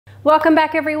Welcome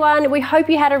back everyone. We hope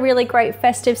you had a really great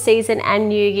festive season and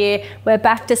new year. We're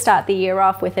back to start the year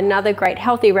off with another great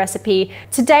healthy recipe.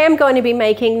 Today I'm going to be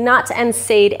making nut and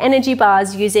seed energy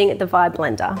bars using the Vibe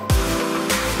blender.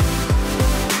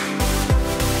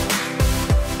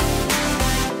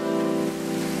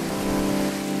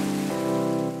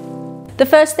 The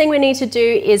first thing we need to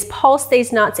do is pulse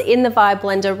these nuts in the Vibe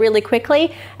blender really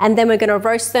quickly, and then we're going to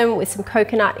roast them with some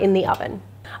coconut in the oven.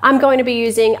 I'm going to be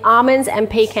using almonds and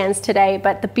pecans today,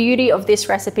 but the beauty of this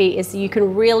recipe is that you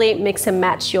can really mix and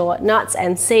match your nuts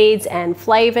and seeds and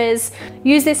flavors.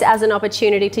 Use this as an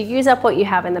opportunity to use up what you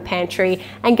have in the pantry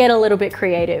and get a little bit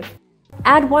creative.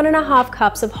 Add 1.5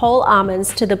 cups of whole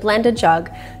almonds to the blender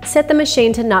jug, set the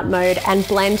machine to nut mode and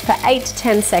blend for 8 to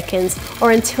 10 seconds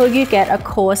or until you get a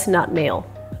coarse nut meal.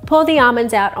 Pour the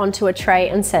almonds out onto a tray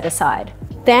and set aside.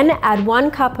 Then add 1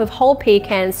 cup of whole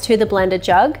pecans to the blender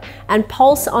jug and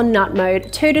pulse on nut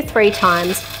mode 2 to 3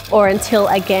 times or until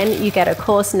again you get a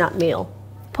coarse nut meal.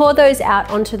 Pour those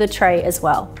out onto the tray as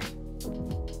well.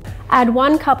 Add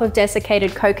 1 cup of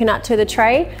desiccated coconut to the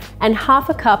tray and half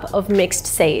a cup of mixed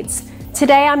seeds.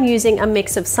 Today I'm using a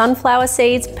mix of sunflower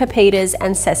seeds, pepitas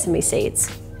and sesame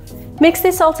seeds. Mix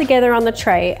this all together on the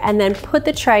tray and then put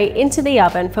the tray into the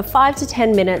oven for 5 to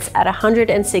 10 minutes at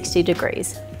 160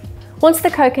 degrees. Once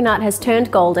the coconut has turned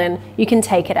golden, you can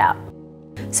take it out.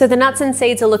 So the nuts and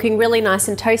seeds are looking really nice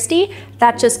and toasty.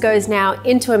 That just goes now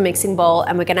into a mixing bowl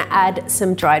and we're gonna add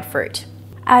some dried fruit.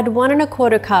 Add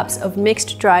 1.25 cups of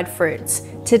mixed dried fruits.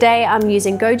 Today I'm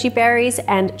using goji berries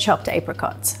and chopped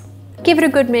apricots. Give it a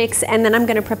good mix and then I'm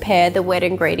gonna prepare the wet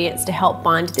ingredients to help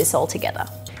bind this all together.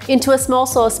 Into a small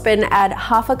saucepan, add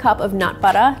half a cup of nut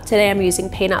butter. Today I'm using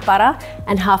peanut butter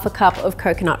and half a cup of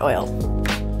coconut oil.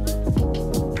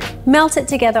 Melt it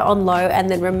together on low and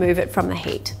then remove it from the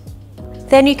heat.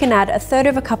 Then you can add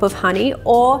 1/3 cup of honey,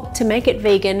 or to make it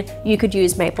vegan, you could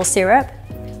use maple syrup,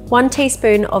 1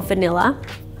 teaspoon of vanilla,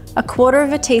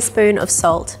 1/4 teaspoon of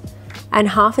salt, and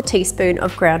half a teaspoon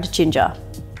of ground ginger.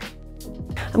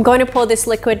 I'm going to pour this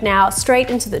liquid now straight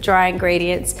into the dry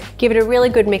ingredients, give it a really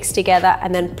good mix together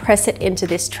and then press it into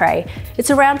this tray.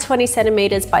 It's around 20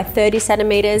 centimeters by 30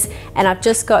 centimeters and I've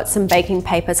just got some baking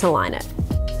paper to line it.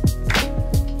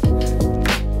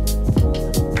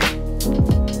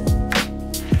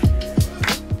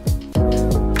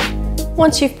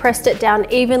 Once you've pressed it down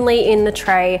evenly in the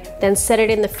tray, then set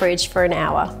it in the fridge for an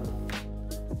hour.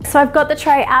 So I've got the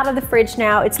tray out of the fridge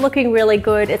now. It's looking really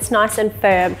good. It's nice and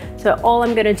firm. So all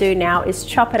I'm gonna do now is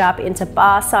chop it up into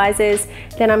bar sizes.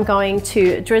 Then I'm going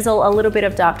to drizzle a little bit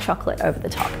of dark chocolate over the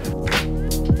top.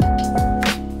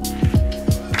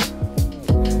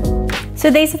 So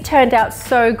these have turned out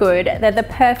so good. They're the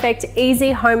perfect,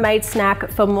 easy homemade snack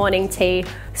for morning tea.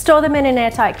 Store them in an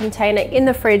airtight container in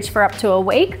the fridge for up to a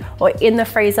week or in the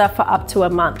freezer for up to a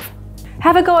month.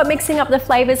 Have a go at mixing up the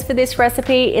flavors for this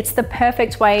recipe. It's the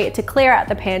perfect way to clear out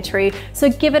the pantry. So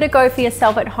give it a go for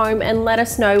yourself at home and let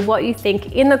us know what you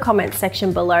think in the comments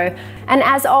section below. And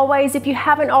as always, if you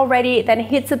haven't already, then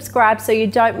hit subscribe so you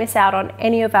don't miss out on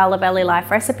any of our Luvele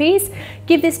Life recipes.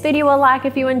 Give this video a like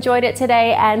if you enjoyed it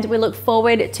today, and we look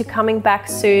forward to coming back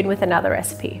soon with another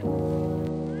recipe.